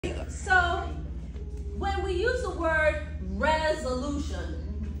So when we use the word resolution,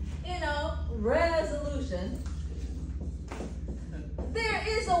 resolution, there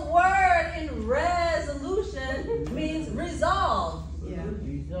is a word in resolution means resolve. Yeah.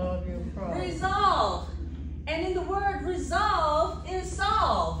 Resolve your problem. Resolve. And in the word resolve is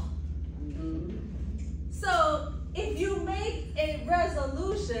solve. So if you make a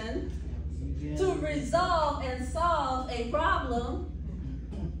resolution to resolve and solve a problem,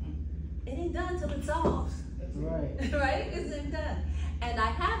 it ain't done till it solves. Right. Right? It's done. And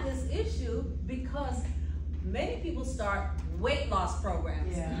I have this issue because many people start weight loss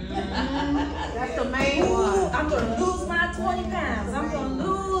programs. Yeah. That's the main one. I'm going to lose my 20 pounds. I'm going to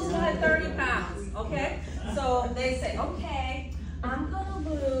lose my 30 pounds. Okay? So they say, okay, I'm going to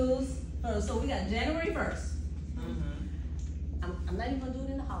lose. So we got January 1st. I'm not even going to do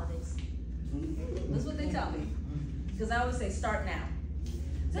it in the holidays. That's what they tell me. Because I always say, start now.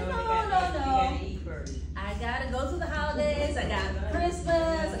 So, no. I gotta go to the holidays. I got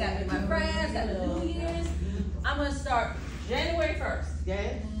Christmas. I gotta meet my friends. I got New Year's. I'm gonna start January 1st.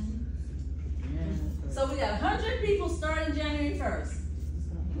 Yeah. So we got 100 people starting January 1st.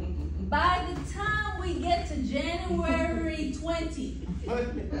 By the time we get to January 20, we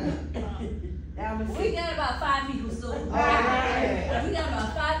got about 5 people still. We got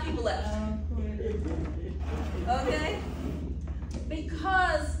about 5 people left. Okay?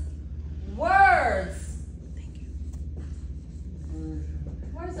 Because words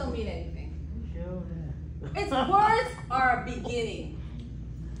don't mean anything. It's words are a beginning.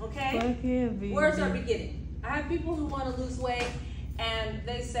 Okay? Words are beginning. I have people who want to lose weight and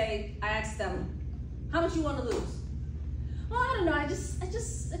they say, I ask them, how much you want to lose? Well, I don't know, I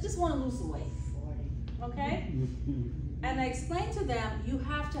just want to lose some weight. Okay? And I explain to them, you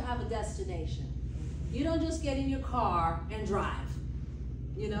have to have a destination. You don't just get in your car and drive.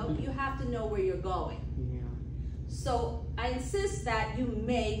 You know, you have to know where you're going. Yeah. So I insist that you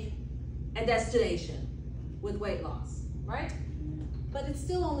make a destination with weight loss, right? But it's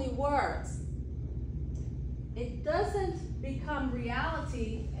still only words. It doesn't become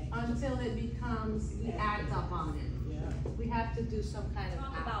reality until it becomes, we act up on it. Yeah. We have to do some kind of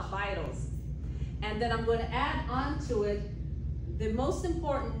talk about vitals. And then I'm going to add onto it the most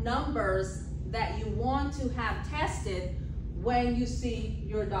important numbers that you want to have tested when you see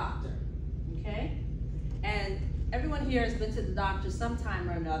your doctor, okay? And everyone here has been to the doctor sometime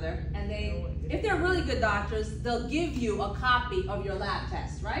or another, and if they're really good doctors, they'll give you a copy of your lab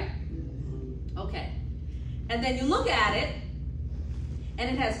test, right? Okay. And then you look at it, and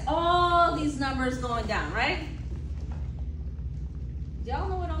it has all these numbers going down, right? Do y'all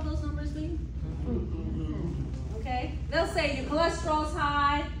know what all those numbers mean? Okay? They'll say your cholesterol's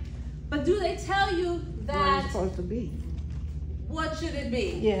high, but do they tell you that what it's supposed to be? What should it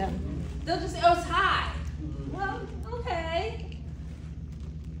be? Yeah. They'll just say, oh, it's high. Well, okay.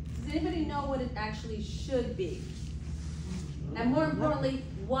 Does anybody know what it actually should be? And more importantly,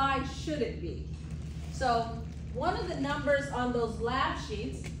 why should it be? So one of the numbers on those lab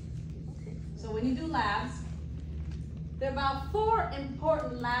sheets, so when you do labs, there are about 4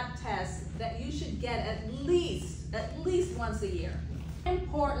 important lab tests that you should get at least once a year.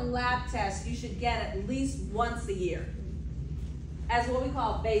 Important lab tests you should get at least once a year as what we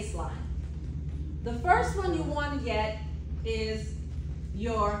call baseline. The first one you want to get is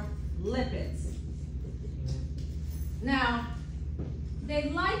your lipids. Now, they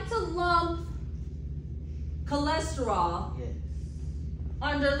like to lump cholesterol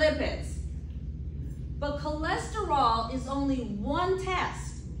under lipids, but cholesterol is only one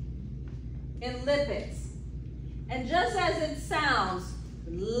test in lipids. And just as it sounds,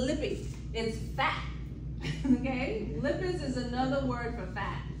 lipid, it's fat. Okay? Lipids is another word for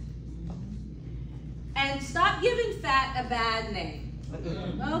fat. And stop giving fat a bad name.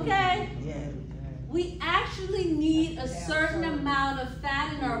 Okay? We actually need a certain amount of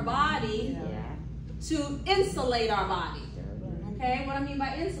fat in our body to insulate our body. Okay? What I mean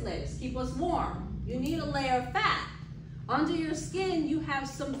by insulate is keep us warm. You need a layer of fat. Under your skin, you have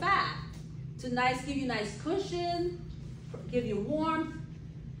some fat to give you nice cushion, give you warmth.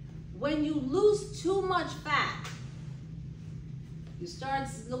 When you lose too much fat, you start,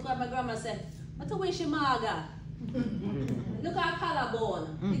 look like my grandma said, what a wish your maga? Look at our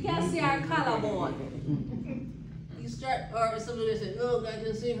collarbone. You can't see our collarbone. You start, or somebody said, look, I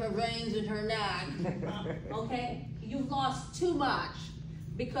can see her veins in her neck. Okay? You've lost too much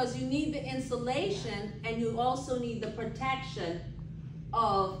because you need the insulation and you also need the protection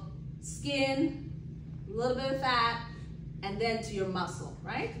of skin, a little bit of fat, and then to your muscle,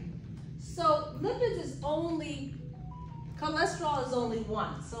 right? So lipids is only cholesterol is only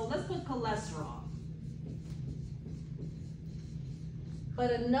one. So let's put cholesterol.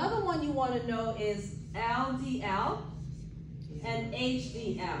 But another one you want to know is LDL and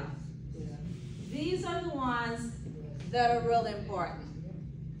HDL. These are the ones that are really important.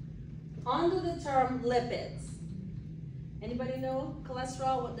 Under the term lipids. Anybody know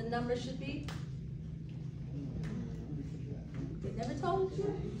cholesterol, what the number should be? They never told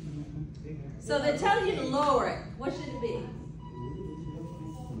you? So they're telling you to lower it. What should it be?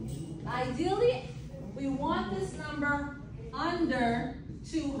 Ideally, we want this number under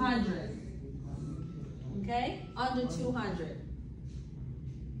 200. Okay? Under 200.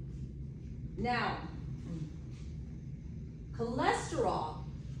 Now, cholesterol,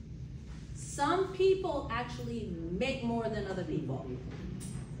 some people actually make more than other people.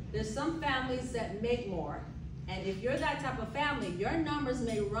 There's some families that make more. And if you're that type of family, your numbers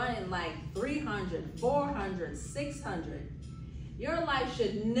may run in like 300, 400, 600. Your life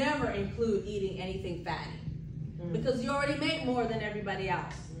should never include eating anything fatty because you already make more than everybody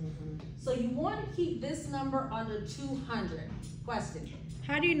else. So you want to keep this number under 200. Question.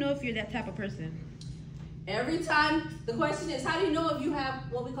 How do you know if you're that type of person? Every time, the question is, how do you know if you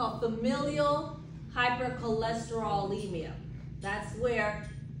have what we call familial hypercholesterolemia? That's where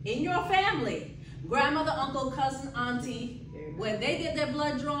in your family, grandmother, uncle, cousin, auntie, when they get their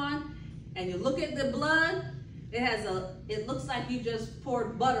blood drawn and you look at the blood, it looks like you just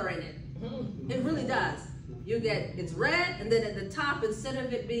poured butter in it. It really does. It's red, and then at the top, instead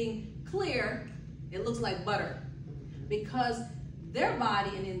of it being clear, it looks like butter. Because their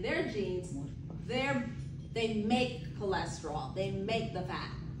body and in their genes, they make cholesterol, they make the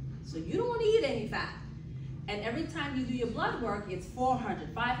fat. So you don't want to eat any fat. And every time you do your blood work, it's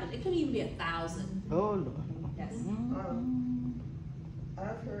 400, 500, it can even be 1,000. Oh, Lord. Yes.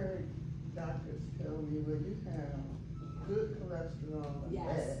 I've heard doctors tell me, well, you have good cholesterol and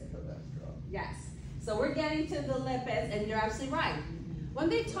bad cholesterol. Yes. So we're getting to the lipids, and you're absolutely right. When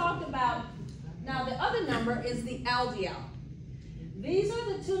they talk about, now the other number is the LDL. These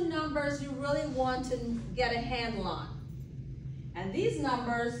are the two numbers you really want to get a handle on. And these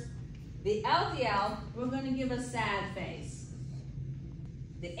numbers, the LDL, we're going to give a sad face.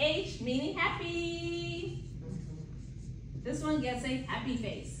 The H, meaning happy. This one gets a happy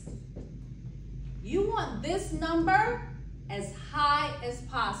face. You want this number as high as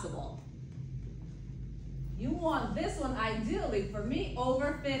possible. You want this one, ideally, for me,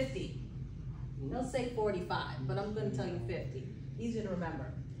 over 50. They'll say 45, but I'm going to tell you 50. Easy to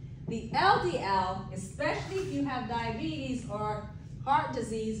remember. The LDL, especially if you have diabetes or heart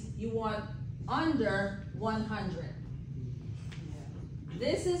disease, you want under 100.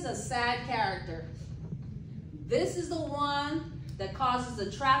 This is a sad character. This is the one that causes a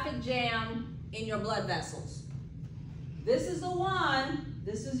traffic jam in your blood vessels. This is the one,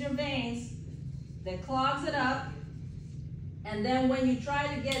 this is your veins, that clogs it up, and then when you try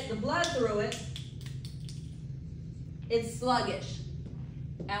to get the blood through it, it's sluggish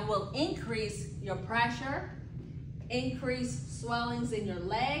and will increase your pressure, increase swellings in your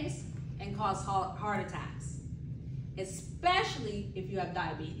legs, and cause heart attacks, especially if you have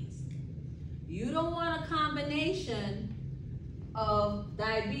diabetes. You don't want a combination of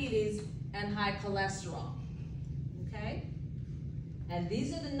diabetes and high cholesterol, okay? And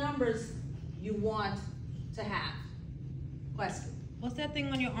these are the numbers you want to have. Question. What's that thing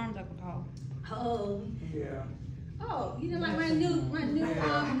on your arm, Dr. Powell? Oh. Yeah. Oh, you know, like my new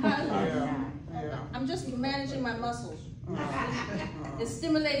I'm just managing my muscles. It's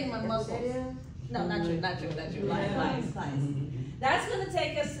stimulating my muscles. No, not true. Lies. That's going to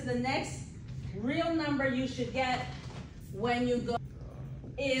take us to the next real number you should get when you go.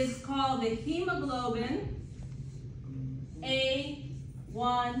 Is called the hemoglobin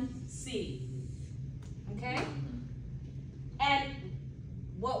A1C. Okay? And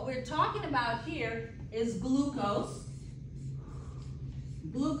what we're talking about here is glucose.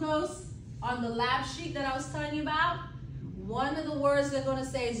 Glucose, on the lab sheet that I was telling you about, one of the words they're going to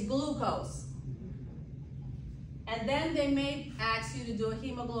say is glucose. And then they may ask you to do a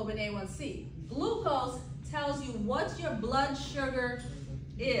hemoglobin A1C. Glucose tells you what your blood sugar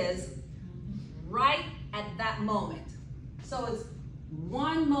is right at that moment. So it's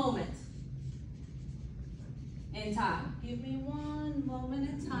one moment in time. Give me one moment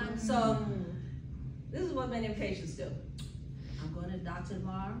in time. So this is what many patients do. I'm going to the doctor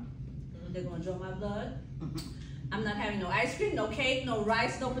tomorrow. They're going to draw my blood. I'm not having no ice cream, no cake, no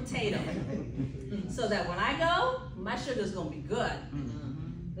rice, no potato. So that when I go, my sugar's going to be good.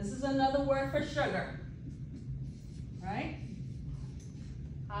 This is another word for sugar. Right?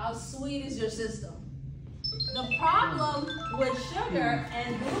 How sweet is your system? The problem with sugar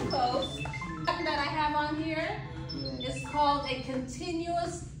and glucose that I have on here is called a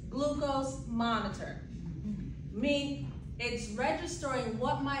continuous glucose monitor. Meaning it's registering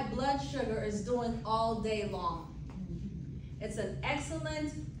what my blood sugar is doing all day long. It's an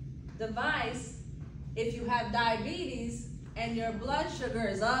excellent device if you have diabetes and your blood sugar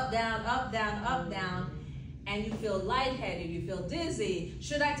is up, down, up, down, up, down, and you feel lightheaded, you feel dizzy.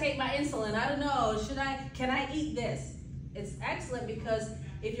 Should I take my insulin? I don't know. Can I eat this? It's excellent because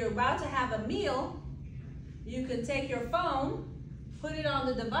if you're about to have a meal, you can take your phone, put it on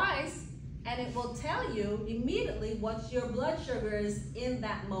the device, and it will tell you immediately what your blood sugar is in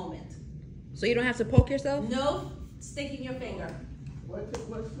that moment. So you don't have to poke yourself? No sticking your finger. What's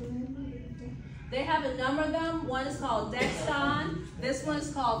the name? They have a number of them. One is called Dexcom. This one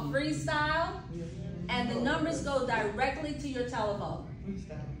is called Freestyle. And the numbers go directly to your telephone.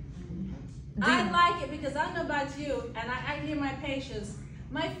 I like it because I don't know about you, and I hear my patients,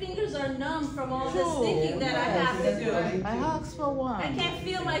 my fingers are numb from all the sticking that I have to do. I asked for one. I can't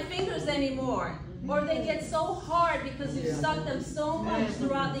feel my fingers anymore. Or they get so hard because you've stuck them so much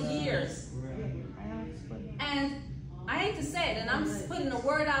throughout the years. And I hate to say it, and I'm putting a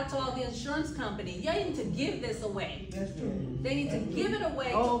word out to all the insurance company. You need to give this away. They need to give it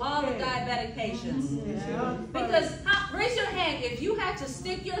away to all the diabetic patients. Because, raise your hand, if you had to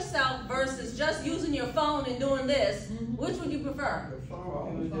stick yourself versus just using your phone and doing this, which would you prefer?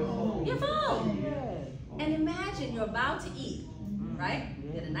 Your phone. And imagine you're about to eat, right?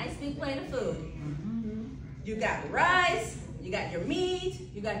 Get a nice big plate of food. You got rice, you got your meat,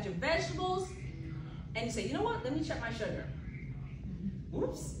 you got your vegetables, and you say, you know what, let me check my sugar.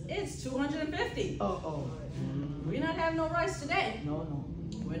 Oops, it's 250. We're not having no rice today. No.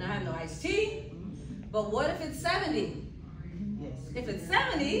 We're not having no iced tea. But what if it's 70? Yes. If it's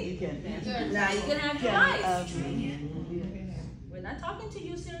 70, You can. now you can have your rice. We're not talking to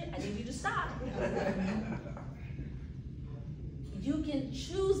you, Siri. I need you to stop. You can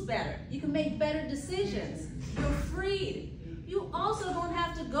choose better. You can make better decisions. You're freed. You also don't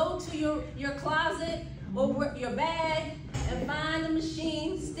have to go to your closet or your bag and find the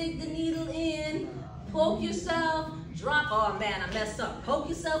machine, stick the needle in, poke yourself, drop, oh man, I messed up. Poke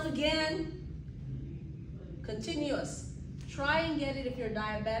yourself again. Continuous. Try and get it if you're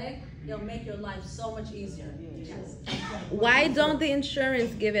diabetic. It'll make your life so much easier. Yes. Why don't the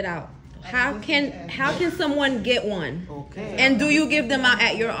insurance give it out? How can someone get one? Okay. And do you give them out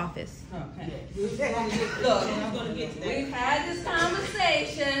at your office? Look, we've had this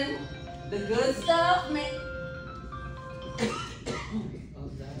conversation. The good stuff, man.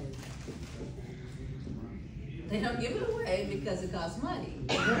 They don't give it away because it costs money,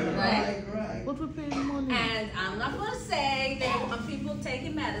 right? But we're paying money. And I'm not going to say they want people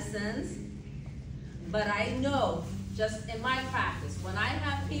taking medicines, but I know, just in my practice, when I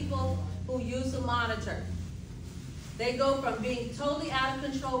have people who use a monitor, they go from being totally out of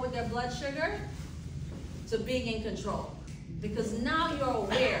control with their blood sugar to being in control. Because now you're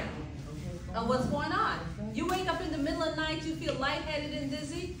aware of what's going on. You wake up in the middle of the night, you feel lightheaded and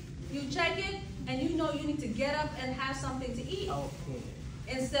dizzy, you check it, and you know you need to get up and have something to eat.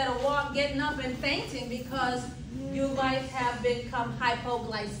 Instead of getting up and fainting because you might have become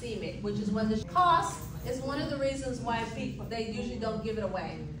hypoglycemic, which is when the cost is one of the reasons why they usually don't give it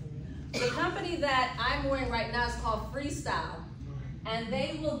away. The company that I'm wearing right now is called Freestyle, and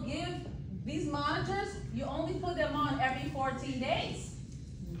they will give these monitors, you only put them on every 14 days.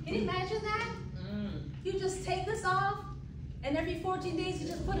 Can you imagine that? You just take this off, and every 14 days you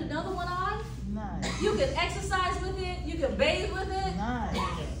just put another one on. Nice. You can exercise with it, you can bathe with it. Nice.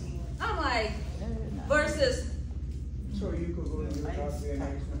 I'm like, Nice. versus, So you could go to the doctor and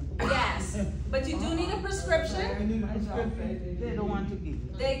ask them. yes, but you do need a prescription. They don't want to give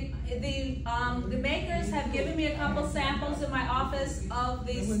it. The makers have given me a couple samples in my office of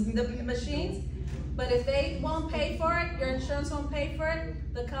the machines, but if they won't pay for it, your insurance won't pay for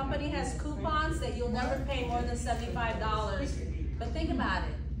it, the company has coupons that you'll never pay more than $75. But think about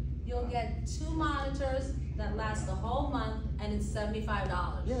it. You'll get 2 monitors that last the whole month, and it's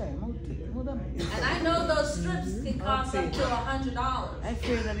 $75. Yeah, And I know those strips can cost up to $100. I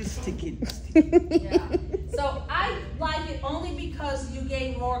fear that it's sticking. Yeah. So I like it only because you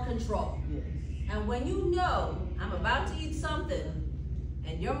gain more control. Yes. And when you know I'm about to eat something,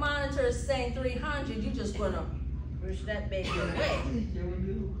 and your monitor is saying 300, you're just gonna push that baby away.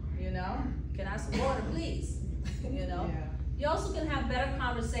 You know? Can I have some water, please? You know? You also can have better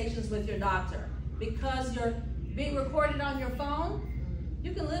conversations with your doctor. Because you're being recorded on your phone,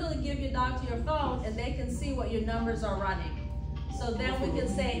 you can literally give your doctor your phone and they can see what your numbers are running. So then we can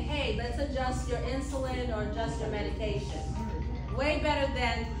say, hey, let's adjust your insulin or adjust your medication. Way better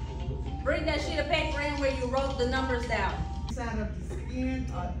than bring that sheet of paper in where you wrote the numbers down. Inside of the skin,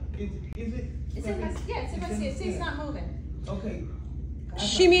 is it? It's in my, yeah, it's in my skin. See, it's not moving. Okay.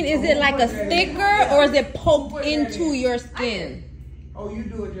 She mean, is it like a sticker or is it poked into your skin? Oh, you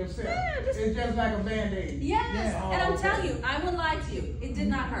do it yourself? Yeah, it's just like a Band-Aid. Yes, Yeah. and I'm telling you, I wouldn't lie to you. It did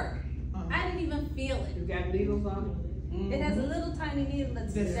not hurt. I didn't even feel it. You got needles on it? It has a little tiny needle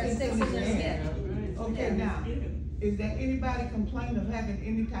that sticks in your skin. Okay, Yeah. now, is there anybody complain of having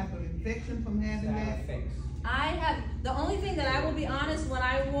any type of infection from having that? I have, the only thing that I will be honest, when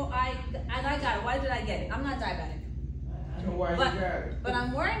I got it. Why did I get it? I'm not diabetic. So why you got it? But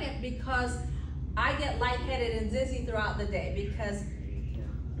I'm wearing it because I get lightheaded and dizzy throughout the day because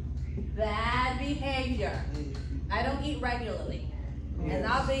bad behavior. I don't eat regularly. And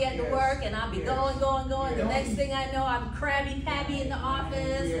I'll be at the work and I'll be going. The next thing I know, I'm crabby Patty in the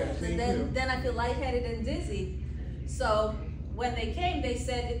office. And then I feel lightheaded and dizzy. So when they came, they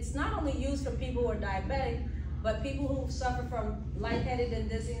said it's not only used for people who are diabetic, but people who suffer from lightheaded and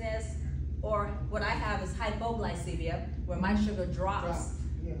dizziness, or what I have is hypoglycemia, where my sugar drops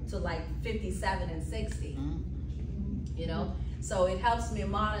to like 57 and 60. You know, so it helps me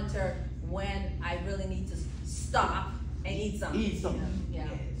monitor when I really need to stop and eat something. Yeah.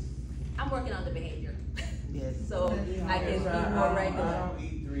 I'm working on the behavior. Yes. So I can eat more regular. I don't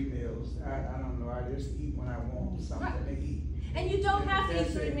eat 3 meals. I don't know. I just eat when I want something to eat. And you don't have to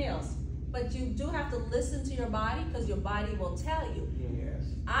eat 3 meals, but you do have to listen to your body because your body will tell you. Yes.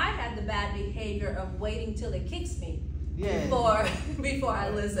 I had the bad behavior of waiting till it kicks me before I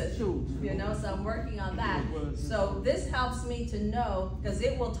listen. You know, so I'm working on that. So this helps me to know, because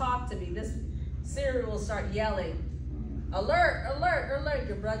it will talk to me. This cereal will start yelling, alert, alert, alert,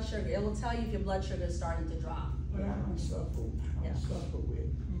 your blood sugar. It will tell you if your blood sugar is starting to drop. But I don't suffer with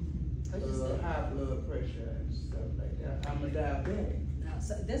high blood pressure and stuff like that. I'm a diabetic. No,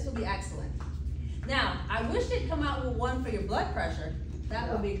 so this will be excellent. Now, I wish they'd come out with one for your blood pressure.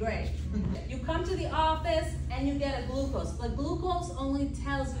 That would be great. You come to the office and you get a glucose, but glucose only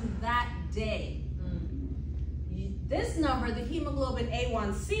tells you that day. This number, the hemoglobin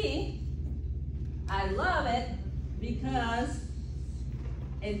A1C, I love it because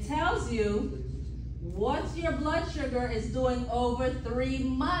it tells you what your blood sugar is doing over 3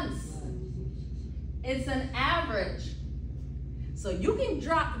 months. It's an average. So you can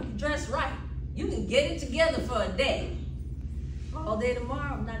dress right. You can get it together for a day. All day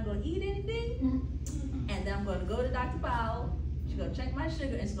tomorrow, I'm not going to eat anything. And then I'm going to go to Dr. Powell. She's going to check my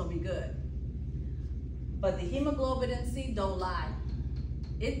sugar and it's going to be good. But the hemoglobin C don't lie.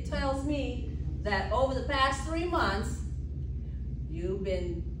 It tells me that over the past 3 months, you've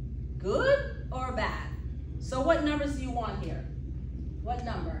been good or bad. So what numbers do you want here? What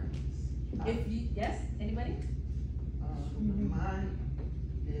number? Yes, anybody? Mine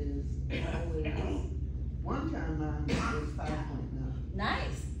is always, one time mine was 5.9.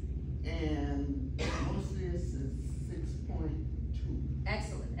 Nice. And most of this is 6.2.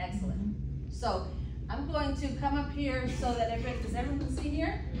 Excellent, excellent. So I'm going to come up here so that everyone can see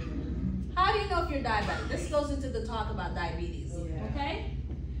here. How do you know if you're diabetic? This goes into the talk about diabetes, okay?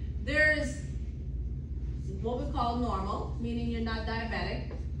 There's what we call normal, meaning you're not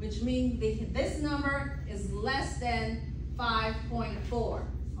diabetic, which means this number is less than 5.4,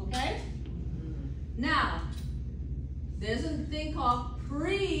 okay? Now, there's a thing called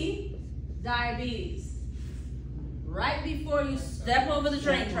pre-diabetes, right before you step over the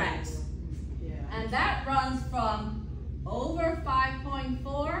train tracks. And that runs from over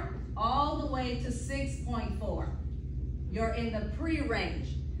 5.4 all the way to 6.4. You're in the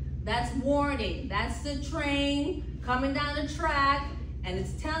pre-range. That's warning. That's the train coming down the track, and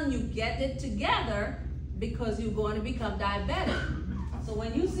it's telling you get it together because you're going to become diabetic. So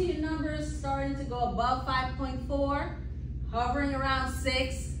when you see your numbers starting to go above 5.4, hovering around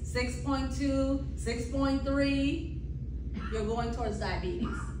 6, 6.2, 6.3, you're going towards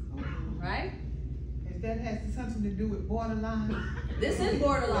diabetes, right? That has something to do with borderline? This is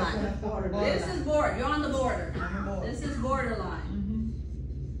borderline. This is border. You're on the border. This is borderline.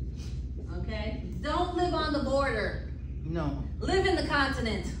 Okay? Don't live on the border. No. Live in the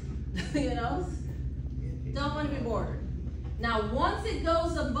continent. You know? Don't want to be bordered. Now, once it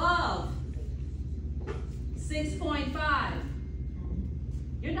goes above 6.5,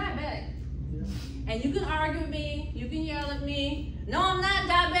 you're diabetic. And you can argue with me. You can yell at me. No, I'm not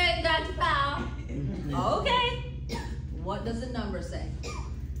diabetic, Dr. Powell. Okay. What does the number say?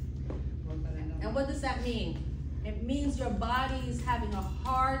 And what does that mean? It means your body is having a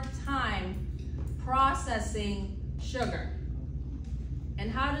hard time processing sugar.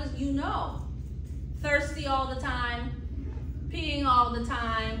 And how does you know? Thirsty all the time, peeing all the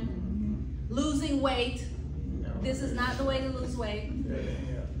time, losing weight. This is not the way to lose weight.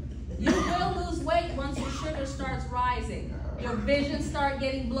 You will lose weight once your sugar starts rising. Your vision starts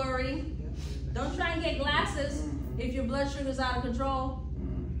getting blurry. Don't try and get glasses if your blood sugar is out of control.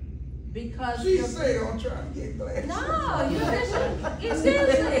 Because she say don't try to get glasses. No, you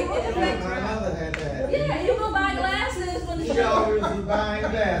seriously. My mother had that. Yeah, you go buy glasses when the sugar. She always was buying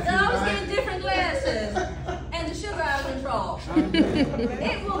glasses. I was getting different glasses, and the sugar out of control.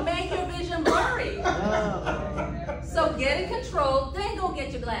 It will make your vision blurry. So get it controlled, then go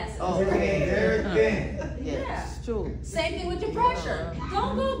get your glasses. Okay, there again. Yeah. It's true. Same thing with your pressure.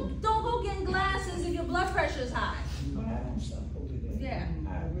 Don't go getting glasses if your blood pressure is high. But I don't suffer with that. Yeah.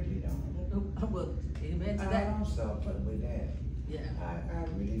 I really don't. Well, amen to I that. don't suffer with that. Yeah. I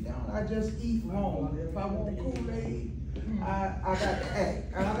really don't. I just eat wrong. If I want Kool-Aid, I got to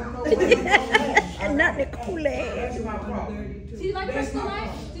act. I don't know what I'm doing. Not the Kool-Aid. That's my problem. Do you like That's Crystal my Light?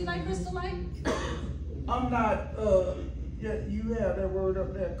 problem. Do you like Crystal Light? I'm not, you have that word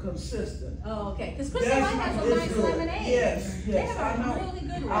up there, consistent. Oh, okay. Because Crystal Light has a nice lemonade. Yes, They yes, have I a know. really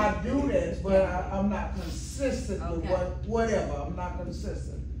good one. I do this, but I'm not consistent with Okay. whatever. I'm not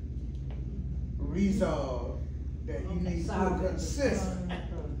consistent. Resolve that you need to be consistent.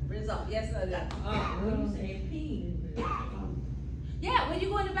 Result. Yes, I do. What you saying? Pee. Yeah, when you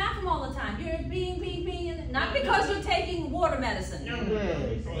go in the bathroom all the time, you're peeing, not because you're taking water medicine. No,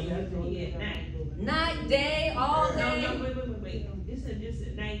 you say you pee at night. Night, day, all day. No, wait. This is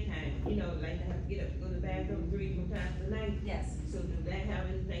at nighttime. You know, like I have to get up, go to the bathroom 3 more times a night. Yes. So does that have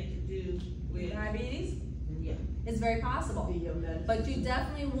anything to do with? Diabetes? Yeah. It's very possible. But you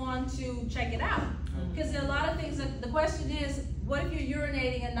definitely want to check it out. Because there are a lot of things that the question is, what if you're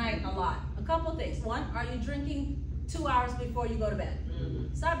urinating at night a lot? A couple things. One, are you drinking 2 hours before you go to bed?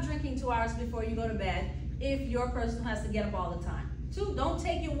 Stop drinking 2 hours before you go to bed if your person has to get up all the time. 2, don't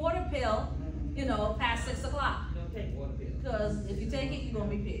take your water pill, past 6 o'clock. Don't take water pills. Because if you take it, you're going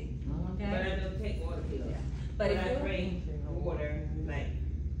to be peeing. But Okay? I don't take water pills. Yeah. But if I you drink water like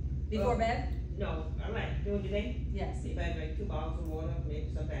before bed? no, I like during the day. Yes. If I drink 2 bottles of water, maybe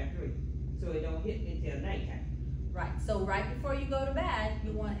sometimes 3. So it don't hit me till nighttime. Right. So right before you go to bed,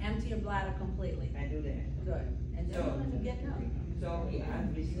 you want to empty your bladder completely. I do that. Good. And then when you get up. So yeah, I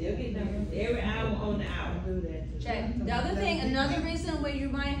be still getting up every hour on the hour. Check. The other thing, another reason where you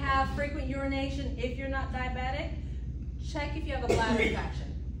might have frequent urination if you're not diabetic, check if you have a bladder infection.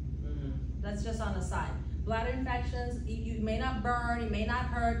 That's just on the side. Bladder infections, you may not burn, it may not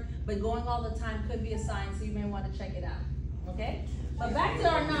hurt, but going all the time could be a sign, so you may want to check it out. Okay? But back to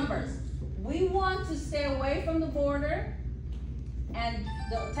our numbers. We want to stay away from the border, and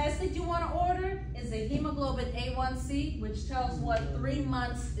the test that you want to order is a hemoglobin A1C, which tells what 3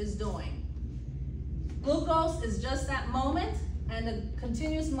 months is doing. Glucose is just that moment, and the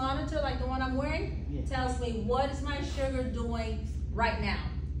continuous monitor, like the one I'm wearing, tells me what is my sugar doing right now.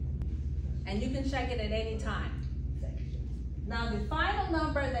 And you can check it at any time. Now the final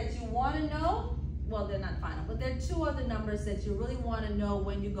number that you want to know, well, they're not final, but there are 2 other numbers that you really want to know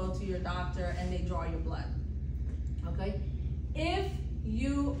when you go to your doctor and they draw your blood. Okay? If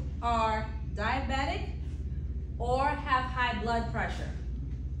you are diabetic or have high blood pressure,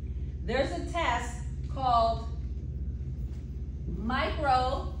 there's a test called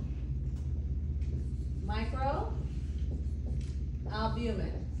microalbumin.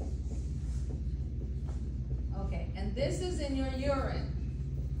 Okay, and this is in your urine.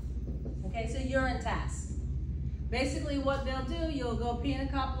 Okay, so urine test. Basically what they'll do, you'll go pee in a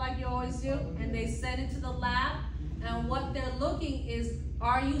cup like you always do, and they send it to the lab, and what they're looking is,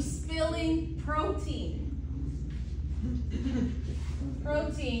 are you spilling protein?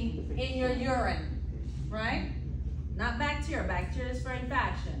 Protein in your urine, right? Not bacteria. Bacteria is for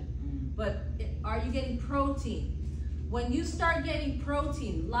infection. But are you getting protein? When you start getting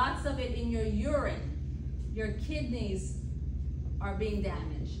protein, lots of it in your urine, your kidneys are being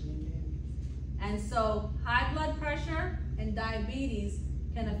damaged. And so high blood pressure and diabetes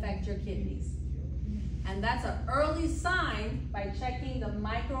can affect your kidneys. And that's an early sign. By checking the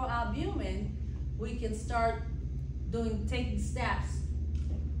microalbumin, we can start taking steps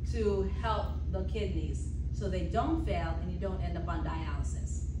to help the kidneys so they don't fail and you don't end up on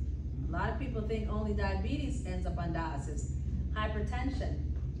dialysis. A lot of people think only diabetes ends up on dialysis. Hypertension,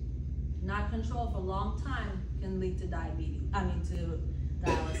 not controlled for a long time, can lead to to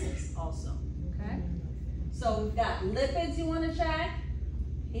dialysis also. Okay? So we've got lipids you want to check,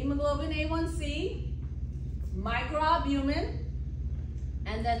 hemoglobin A1C, microalbumin,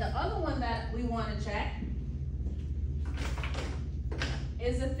 and then the other one that we want to check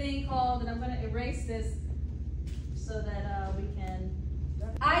is a thing called, and I'm going to erase this so that we can,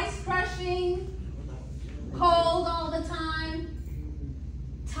 ice crushing, cold all the time,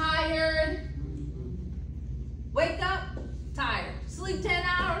 tired, wake up, tired, sleep 10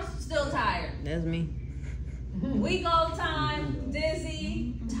 hours, still tired. That's me. Weak all the time,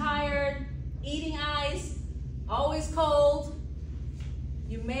 dizzy, tired, eating ice, always cold.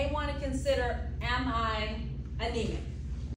 You may want to consider, am I anemic?